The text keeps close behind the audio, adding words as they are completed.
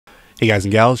Hey guys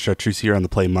and gals, ChartreuseK here on the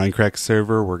PlayMindCrack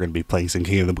server. We're going to be playing some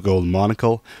King of the Golden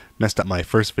Monocle. Messed up my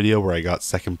first video where I got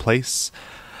second place,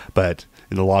 but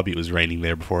in the lobby it was raining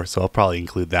there before, so I'll probably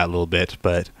include that a little bit,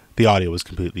 but the audio was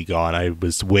completely gone. I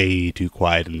was way too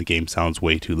quiet and the game sounds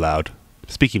way too loud.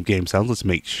 Speaking of game sounds, let's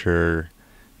make sure...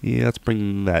 Yeah, let's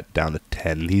bring that down to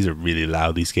 10. These are really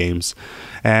loud, these games.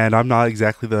 And I'm not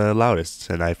exactly the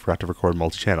loudest, and I forgot to record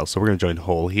multi-channel, so we're going to join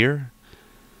Hole here.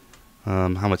 How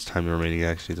much time remaining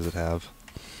actually does it have?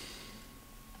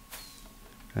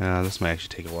 This might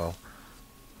actually take a while.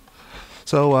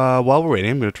 So while we're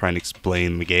waiting, I'm going to try and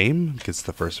explain the game, because it's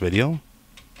the first video.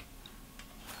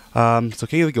 So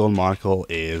King of the Golden Monocle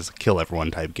is a kill everyone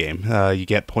type game. You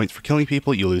get points for killing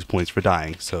people, you lose points for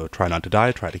dying. So try not to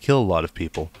die, try to kill a lot of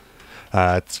people.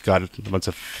 It's got a bunch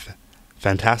of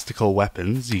fantastical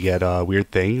weapons. You get weird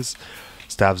things,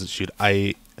 stabs that shoot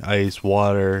ice,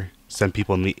 water, send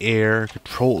people in the air,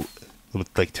 control with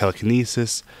like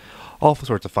telekinesis, all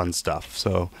sorts of fun stuff.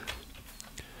 So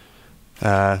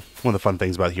one of the fun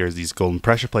things about here is these golden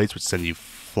pressure plates, which send you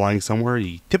flying somewhere.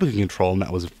 You typically control them.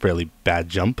 That was a fairly bad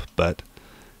jump, but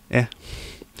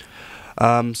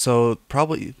so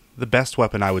probably the best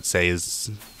weapon I would say is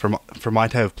for my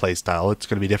type of play style. It's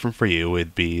going to be different for you.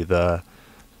 It'd be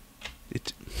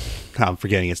I'm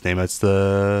forgetting its name. It's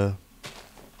the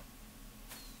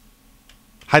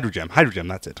Hydrogem,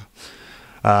 that's it.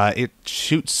 It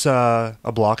shoots a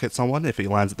block at someone. If it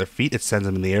lands at their feet, it sends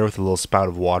them in the air with a little spout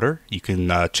of water. You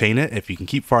can chain it. If you can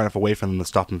keep far enough away from them to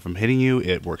stop them from hitting you,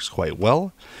 it works quite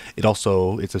well.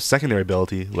 It's a secondary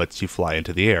ability, lets you fly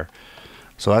into the air.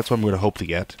 So that's what I'm going to hope to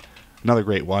get. Another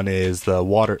great one is the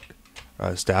water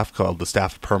staff called the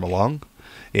Staff of Permalong.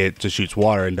 It just shoots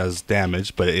water and does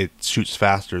damage, but it shoots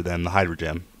faster than the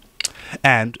Hydrogem.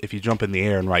 And if you jump in the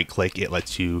air and right click, it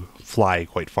lets you fly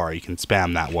quite far. You can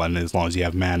spam that one as long as you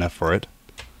have mana for it.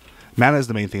 Mana is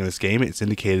the main thing in this game. It's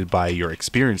indicated by your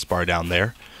experience bar down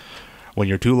there. When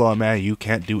you're too low on mana, you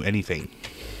can't do anything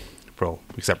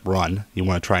except run. You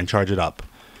want to try and charge it up.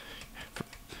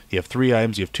 You have 3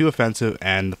 items. You have 2 offensive,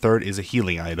 and the third is a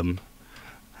healing item.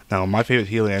 Now, my favorite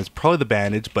healing item is probably the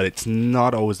bandage, but it's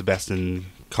not always the best in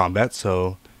combat,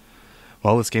 so...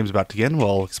 Well, this game's about to begin.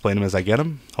 We'll explain them as I get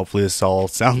them. Hopefully this all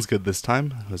sounds good this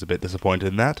time. I was a bit disappointed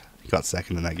in that. Got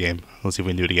second in that game. Let's see if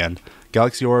we can do it again.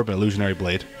 Galaxy Orb, an Illusionary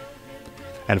Blade.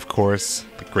 And of course,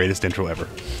 the greatest intro ever.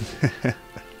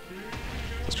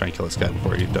 Let's try and kill this guy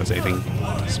before he does anything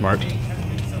smart.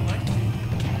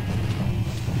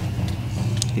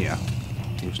 Yeah,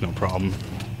 there's no problem.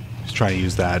 Just trying to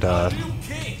use that,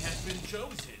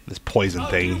 this poison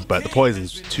thing, but the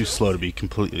poison's too slow to be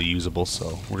completely usable,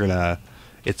 so we're gonna...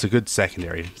 It's a good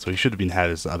secondary, so he should have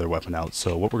had his other weapon out.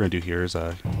 So what we're going to do here is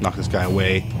knock this guy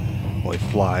away while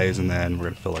he flies, and then we're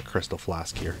going to fill a crystal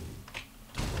flask here.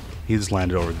 He just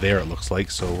landed over there, it looks like,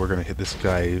 so we're going to hit this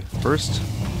guy first,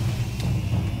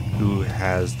 who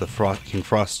has the King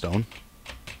Frost Stone.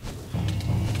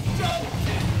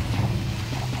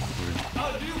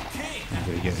 We're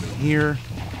going to get in here.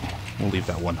 We'll leave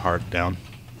that one heart down.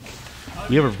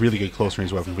 We have a really good close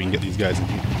range weapon if we can get these guys in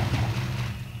here.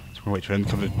 We're going to wait for him to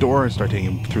come to the door and start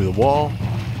taking him through the wall.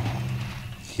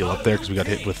 Heal up there because we got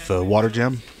hit with the water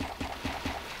gem.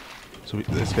 So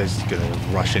this guy's going to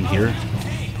rush in here.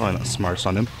 Probably not the smartest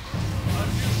on him.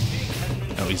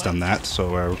 Oh, he's done that.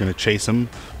 So we're going to chase him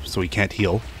so he can't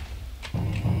heal.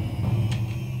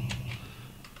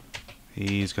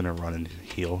 He's going to run and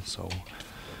heal. So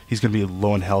he's going to be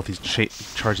low in health. He's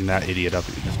charging that idiot up.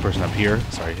 This person up here.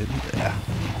 Sorry. Yeah.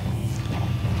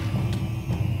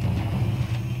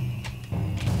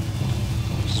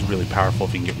 Really powerful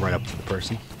if you can get right up to the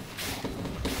person.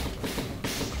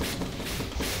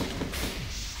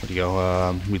 Where'd he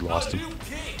go? We lost him.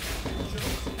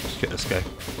 Let's get this guy.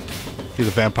 He's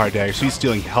a vampire dagger, so he's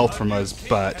stealing health from us,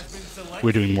 but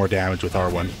we're doing more damage with our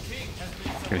one.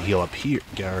 We're gonna heal up here,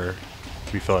 get our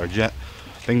refill our jet.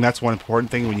 I think that's one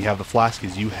important thing when you have the flask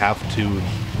is you have to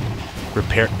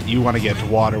repair. You want to get to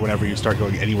water whenever you start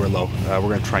going anywhere low. We're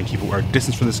gonna try and keep our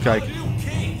distance from this guy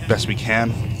best we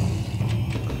can.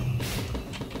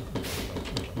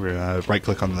 We're going to right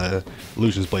click on the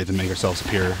illusions blade to make ourselves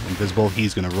appear invisible.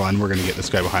 He's going to run. We're going to get this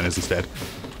guy behind us instead,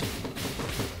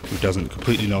 who doesn't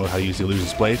completely know how to use the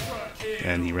illusions blade.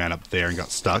 And he ran up there and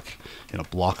got stuck in a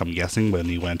block, I'm guessing, when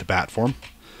he went to bat for him.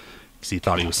 Because he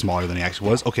thought he was smaller than he actually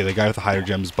was. Okay, the guy with the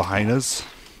Hydrogem is behind us.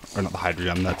 Or not the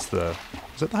Hydrogem, that's the...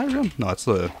 Is that the Hydrogem? No, that's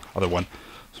the other one.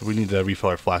 So we need to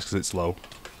refill our flask because it's low.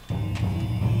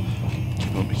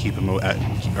 Keep him at,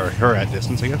 or her at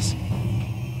distance, I guess.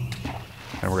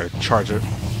 And we're going to charge it.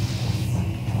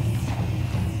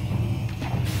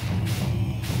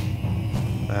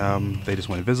 They just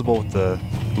went invisible with the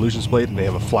Illusion's Blade, and they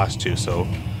have a flash too, so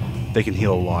they can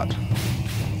heal a lot.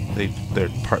 They're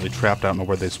partly trapped. I don't know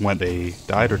where they just went. They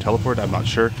died or teleported. I'm not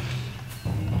sure.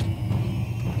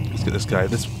 Let's get this guy.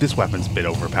 This weapon's a bit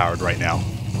overpowered right now.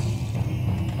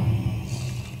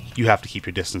 You have to keep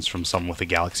your distance from someone with a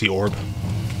galaxy orb.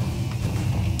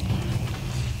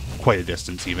 Quite a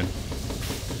distance, even.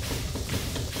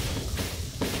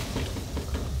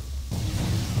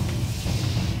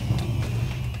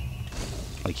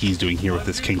 Like he's doing here with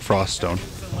this King Froststone.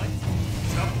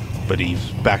 But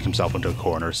he's backed himself into a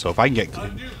corner, so if I can get...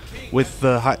 With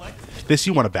the high... This,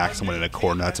 you want to back someone in a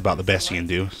corner. That's about the best you can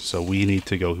do. So we need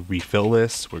to go refill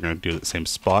this. We're going to do it at the same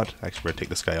spot. Actually, we're going to take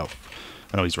this guy out.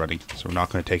 I know he's running, so we're not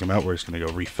going to take him out. We're just going to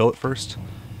go refill it first.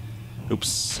 Oops,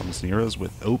 someone's near us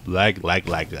with... Oh, lag.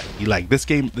 You lag. This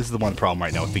game, this is the one problem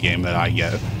right now with the game that I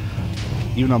get.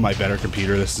 Even on my better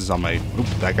computer, this is on my... Oop,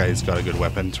 that guy's got a good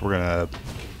weapon. So we're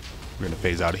going to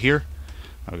phase out of here.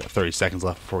 I've got 30 seconds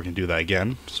left before we can do that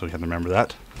again, so we have to remember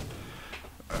that.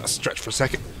 Stretch for a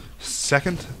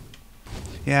second.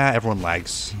 Yeah, everyone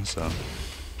lags, so...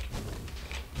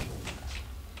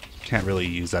 Can't really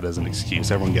use that as an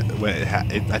excuse. Everyone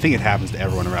I think it happens to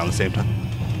everyone around the same time.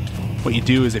 What you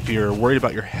do is, if you're worried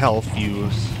about your health, you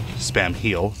spam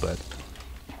heal, but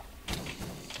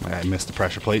I missed the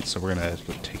pressure plate, so we're gonna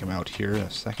go take him out here in a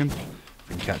second. If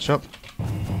we can catch up.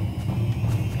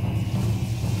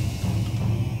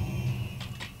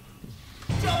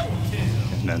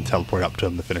 And then teleport up to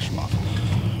him to finish him off.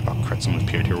 Oh crap, someone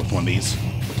appeared here with one of these.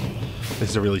 This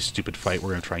is a really stupid fight.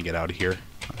 We're gonna try and get out of here.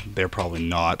 They're probably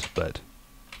not, but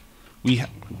we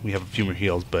have a few more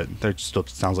heals, but they're still,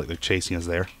 sounds like they're chasing us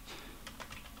there.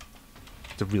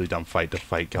 It's a really dumb fight to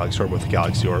fight Galaxy Orb with a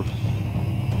Galaxy Orb.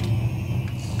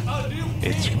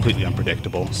 It's completely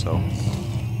unpredictable, so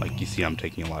like you see, I'm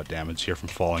taking a lot of damage here from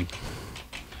falling.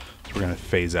 So we're gonna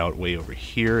phase out way over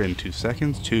here in 2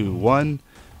 seconds. 2, 1.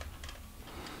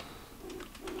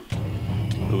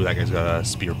 Ooh, that guy's got a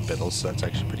spear biddles, so that's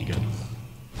actually pretty good.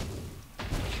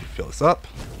 Fill this up.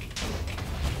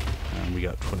 And we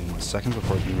got 20 more seconds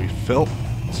before we can refill.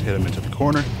 Let's hit him into the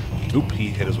corner. Oop, he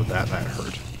hit us with that. That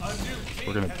hurt.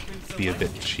 We're going to be a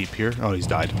bit cheap here. Oh, he's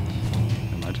died.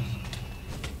 Never mind.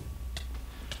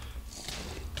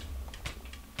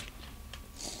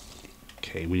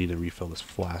 Okay, we need to refill this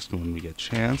flask when we get a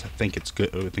chance. I think it's good.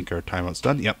 Oh, I think our timeout's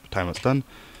done. Yep, timeout's done.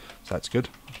 So that's good.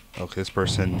 Okay, this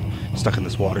person stuck in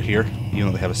this water here. You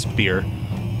know they have a spear.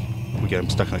 We get him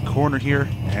stuck in a corner here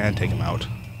and take him out.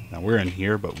 Now we're in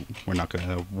here, but we're not going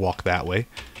to walk that way.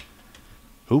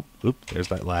 Oop, there's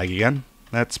that lag again.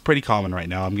 That's pretty common right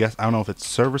now. I don't know if it's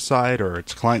server side or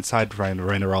it's client side trying to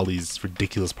render all these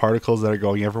ridiculous particles that are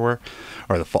going everywhere,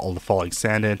 or the falling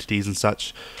sand entities and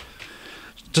such.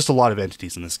 Just a lot of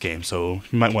entities in this game, so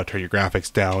you might want to turn your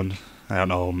graphics down. I don't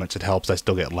know how much it helps. I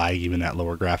still get lag even at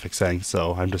lower graphics settings,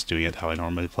 so I'm just doing it how I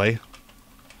normally play.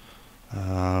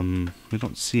 We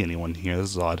don't see anyone here.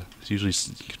 This is odd. It's usually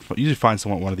find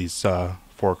someone at one of these 4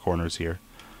 corners here,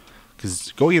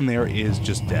 because going in there is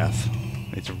just death.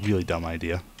 It's a really dumb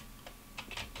idea.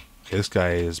 Okay, this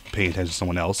guy is paying attention to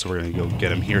someone else, so we're gonna go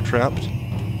get him here trapped. I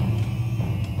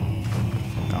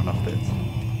don't know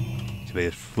if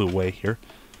they flew away here.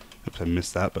 Oops, I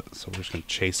missed that, but so we're just gonna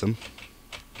chase him.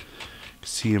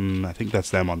 See him. I think that's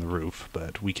them on the roof,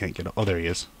 but we can't get. Oh, there he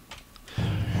is.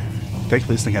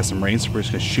 Thankfully, this thing has some range, so we're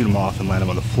just going to shoot him off and land him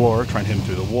on the floor, try and hit him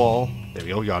through the wall. There we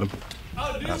go, we got him.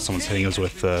 Someone's hitting us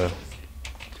with the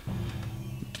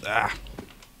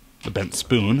bent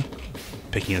spoon,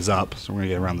 picking us up. So we're going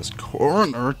to get around this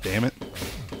corner. Damn it.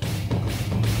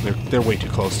 They're way too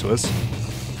close to us.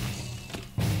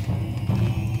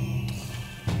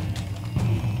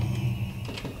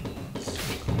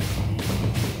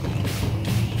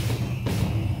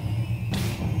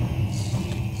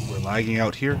 Lagging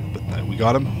out here, but we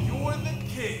got him. You're the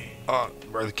king.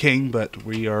 We're the king, but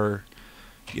we are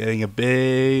getting a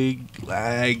big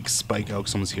lag spike. Oh,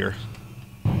 someone's here.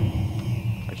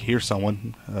 I hear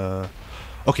someone.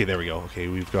 Okay, there we go. Okay,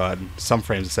 we've got some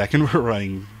frames a second. We're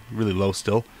running really low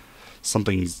still.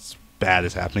 Something's bad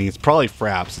is happening. It's probably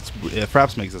Fraps.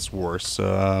 Fraps makes this worse.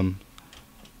 We're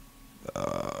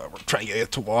trying to get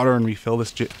it to water and refill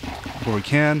this where we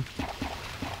can.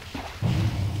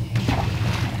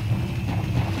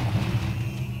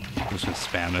 I'm just going to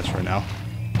spam this right now.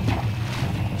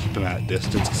 Keep him at a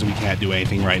distance because we can't do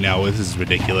anything right now. This is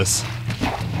ridiculous.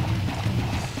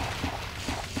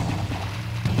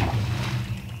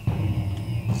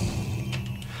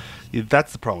 Yeah,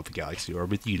 that's the problem with the Galaxy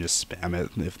Orb. You just spam it.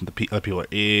 If the other people are,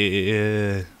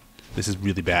 this is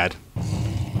really bad.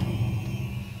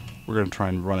 we're gonna try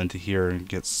and run into here and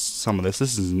get some of this.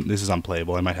 This is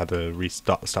unplayable. I might have to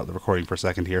stop the recording for a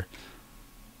second here.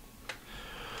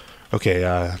 Okay,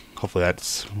 hopefully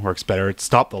that works better. It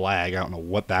stopped the lag. I don't know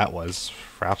what that was.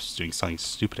 Perhaps doing something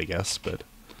stupid, I guess, but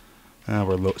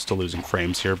we're still losing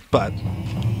frames here. But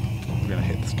we're gonna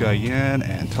hit this guy again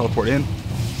and teleport in.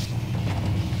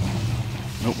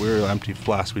 Nope, we're empty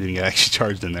flask. We didn't get actually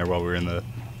charged in there while we were in the...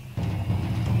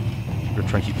 We're gonna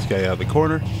try and keep this guy out of the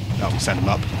corner. No, we sent him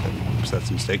up. Oops, that's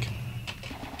a mistake.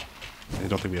 I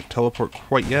don't think we have teleport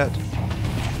quite yet.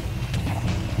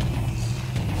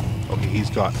 Okay, he's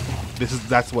got...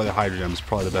 That's why the hydrogen is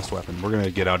probably the best weapon. We're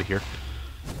gonna get out of here.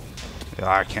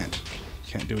 I can't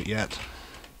do it yet.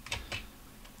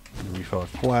 Refill our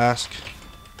flask.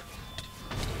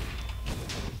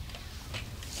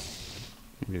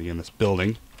 I'm gonna get in this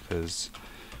building because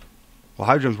while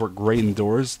hydrogens work great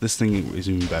indoors, this thing is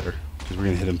even better because we're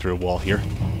gonna hit him through a wall here.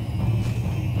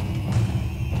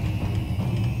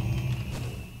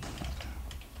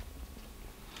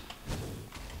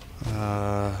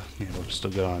 Yeah, we're still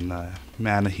good on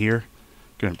mana here.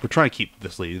 We're trying to keep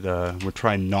this lead. We're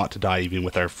trying not to die even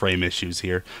with our frame issues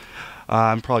here.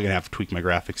 I'm probably going to have to tweak my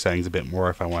graphics settings a bit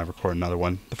more if I want to record another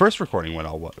one. The first recording went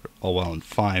all well and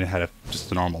fine. It had just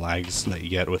the normal lags that you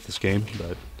get with this game,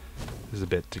 but this is a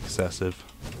bit excessive.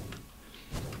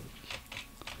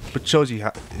 But it shows you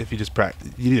how, if you just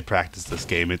you need to practice this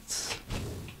game.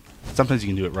 Sometimes you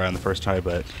can do it right on the first try,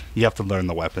 but you have to learn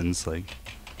the weapons. Like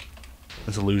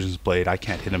this Illusion's Blade, I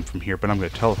can't hit him from here, but I'm going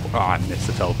to teleport. Oh, I missed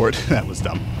the teleport. That was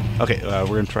dumb. Okay, we're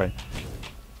going to try.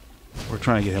 We're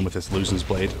trying to get him with this Illusion's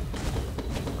Blade.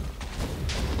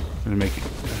 I'm going to make it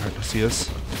hard to see us.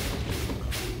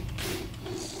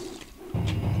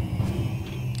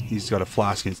 He's got a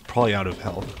flask and he's probably out of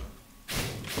health.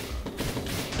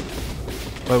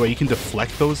 By the way, you can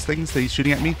deflect those things that he's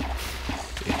shooting at me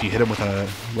if you hit him with a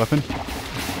weapon.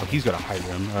 Oh, he's got a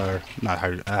hydrogen, or not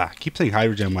hydrogen. I keep saying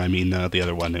hydrogen when I mean the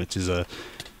other one, which is a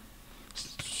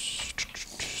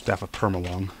Staff of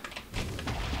Permalong,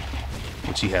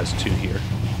 which he has two here.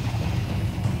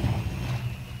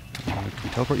 Can we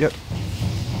teleport yet?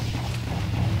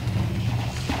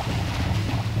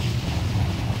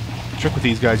 The trick with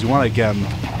these guys, you want to get them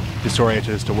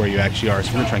disoriented as to where you actually are.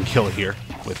 So we're gonna try and kill it here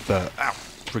with. Ow!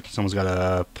 Freaking! Someone's got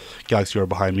a galaxy orb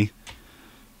behind me.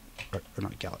 Or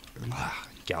not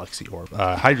galaxy orb.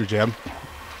 Hydrogem.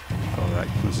 Alright,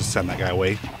 let's just send that guy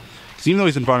away. Because even though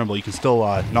he's invulnerable, you can still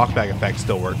knockback effect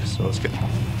still works. So let's get.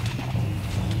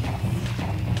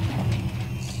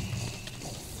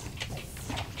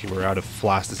 Okay, we're out of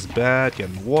flask. This is bad. Get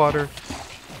in the water.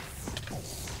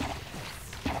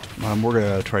 We're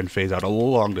gonna try and phase out a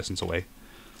long distance away.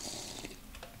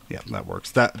 Yeah, that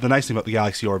works. The nice thing about the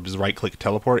Galaxy Orb is right-click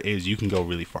teleport is you can go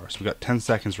really far. So we've got 10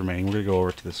 seconds remaining. We're gonna go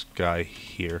over to this guy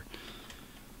here,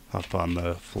 up on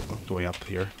the going up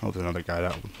here. Oh, there's another guy.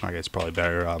 That guy's probably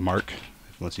better mark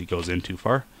unless he goes in too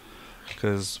far.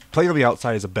 Because playing on the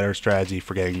outside is a better strategy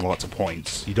for getting lots of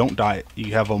points. You don't die.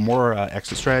 You have a more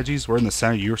exit strategies. We're in the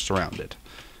center. You're surrounded.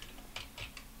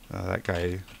 That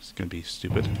guy is gonna be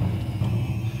stupid.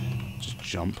 Just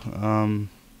jump.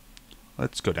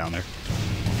 Let's go down there.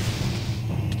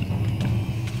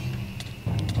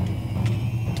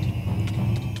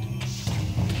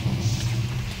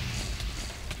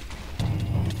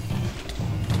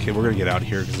 Okay, we're gonna get out of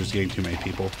here because there's getting too many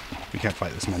people. We can't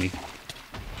fight this many.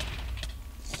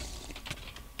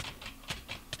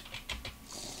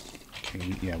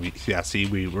 Okay, see,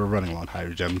 we're running low on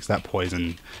hydrogen because that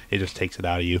poison, it just takes it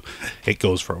out of you. It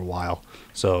goes for a while.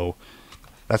 So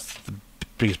that's the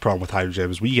biggest problem with hydrogen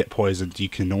is when you get poisoned, you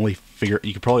can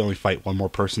probably only fight one more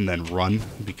person then run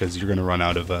because you're gonna run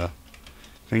out of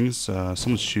things.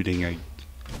 Someone's shooting a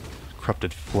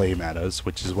corrupted flame at us,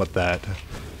 which is what that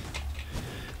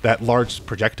large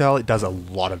projectile, it does a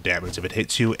lot of damage if it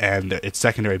hits you, and its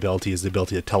secondary ability is the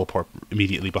ability to teleport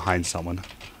immediately behind someone.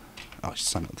 Oh,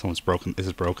 someone's broken. This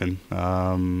is broken.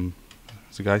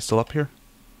 Is the guy still up here?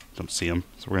 Don't see him,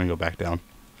 so we're gonna go back down.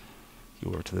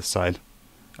 Go over to this side.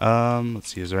 Let's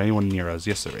see, is there anyone near us?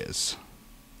 Yes, there is.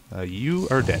 You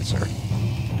are dead, sir.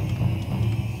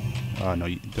 No,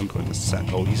 you don't go in the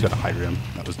center. Oh, he's got a hydrogen.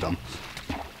 That was dumb.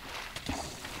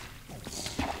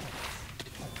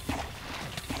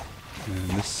 And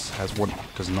this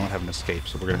does not have an escape,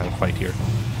 so we're gonna have a fight here.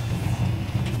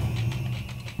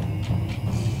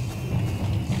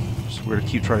 So we're gonna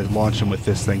keep trying to launch him with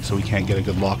this thing so we can't get a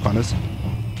good lock on us.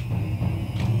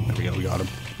 There we go, we got him.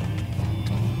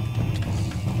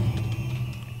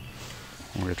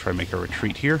 We're gonna try to make a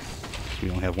retreat here. We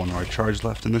only have one more charge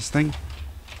left in this thing.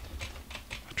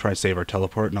 Try to save our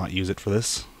teleport, not use it for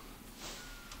this.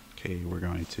 Okay, we're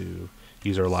going to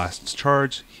use our last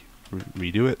charge,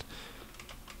 redo it.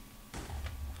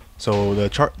 So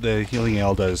the healing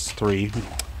ale does 3.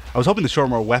 I was hoping to show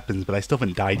more weapons, but I still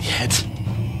haven't died yet.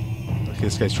 Okay,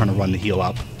 this guy's trying to run the heal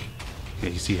up. Okay,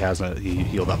 you see he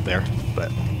healed up there,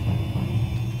 but I'm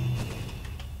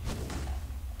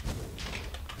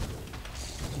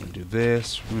gonna do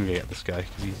this. We're gonna get this guy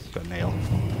because he's got an ale,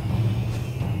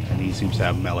 and he seems to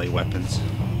have melee weapons,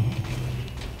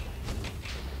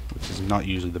 which is not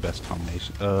usually the best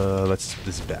combination. This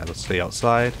is bad. Let's stay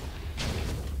outside.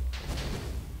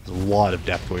 There's a lot of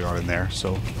depth going on in there,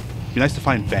 so it'd be nice to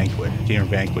find Gamer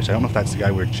Vanquish. I don't know if that's the guy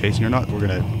we're chasing or not. We're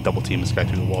gonna double team this guy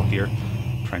through the wall here,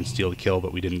 try and steal the kill,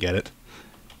 but we didn't get it.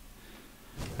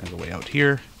 There's a way out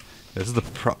here. This is the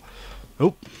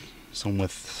oh, someone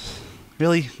with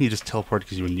really? You just teleport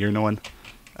because you were near no one.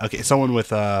 Okay, someone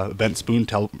with a bent spoon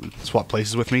swap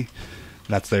places with me.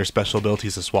 That's their special ability,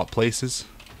 is to swap places.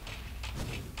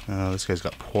 This guy's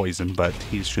got poison, but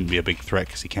he shouldn't be a big threat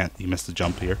because he missed the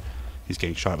jump here. He's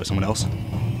getting shot by someone else.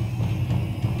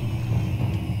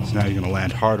 So now you're going to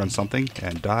land hard on something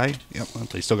and die. Yep, well,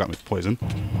 he still got me with poison.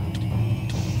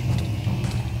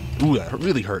 Ooh, that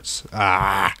really hurts.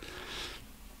 Ah!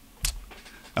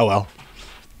 Oh well.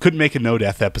 Couldn't make a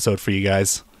no-death episode for you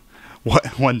guys.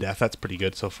 One death, that's pretty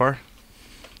good so far.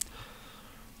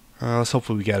 Let's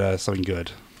hopefully we get something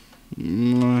good.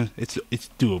 It's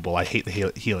doable. I hate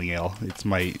the healing ale. It's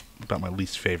about my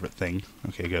least favorite thing.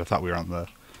 Okay, good. I thought we were on the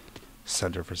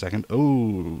center for a second.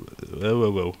 Oh,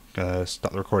 whoa. Gotta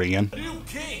stop the recording again. A new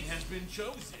king has been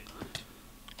chosen.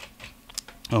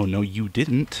 Oh no, you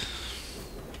didn't.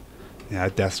 Yeah,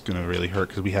 that death's gonna really hurt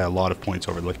because we had a lot of points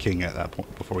over the king at that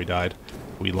point before we died.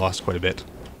 We lost quite a bit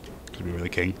because we were the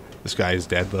king. This guy is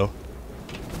dead though.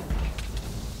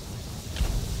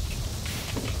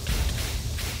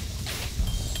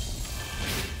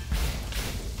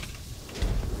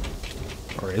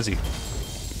 Or is he?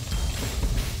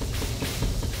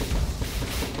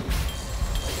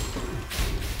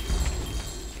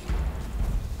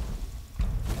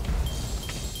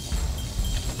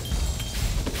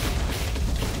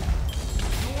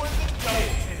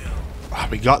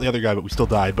 We got the other guy, but we still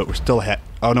died, but we're still ahead.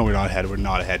 Oh, no, we're not ahead. We're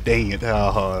not ahead. Dang it.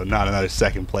 Oh, not another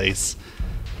second place.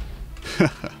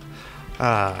 Almost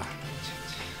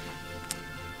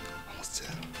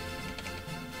did.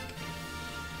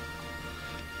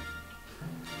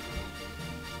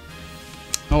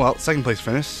 Oh, well, second place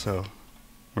finished, so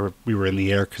we were in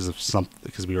the air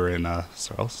because we were in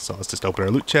so let's just open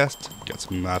our loot chest, get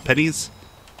some pennies.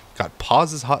 Got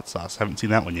Paz's hot sauce. Haven't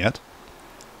seen that one yet.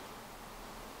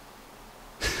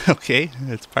 Okay,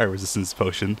 it's fire resistance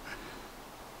potion.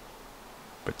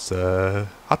 But it's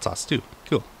hot sauce too.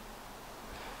 Cool.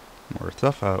 More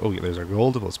stuff. Oh, yeah, there's our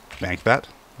gold. Let's bank that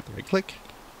with the right click.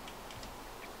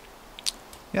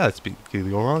 Yeah, let's be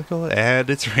the Oracle.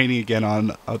 And it's raining again on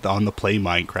the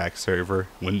PlayMindCrack server.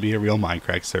 Wouldn't be a real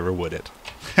Minecraft server, would it?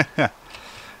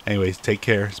 Anyways, take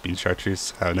care. It's been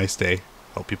Chartreuse. Have a nice day.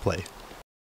 Hope you play.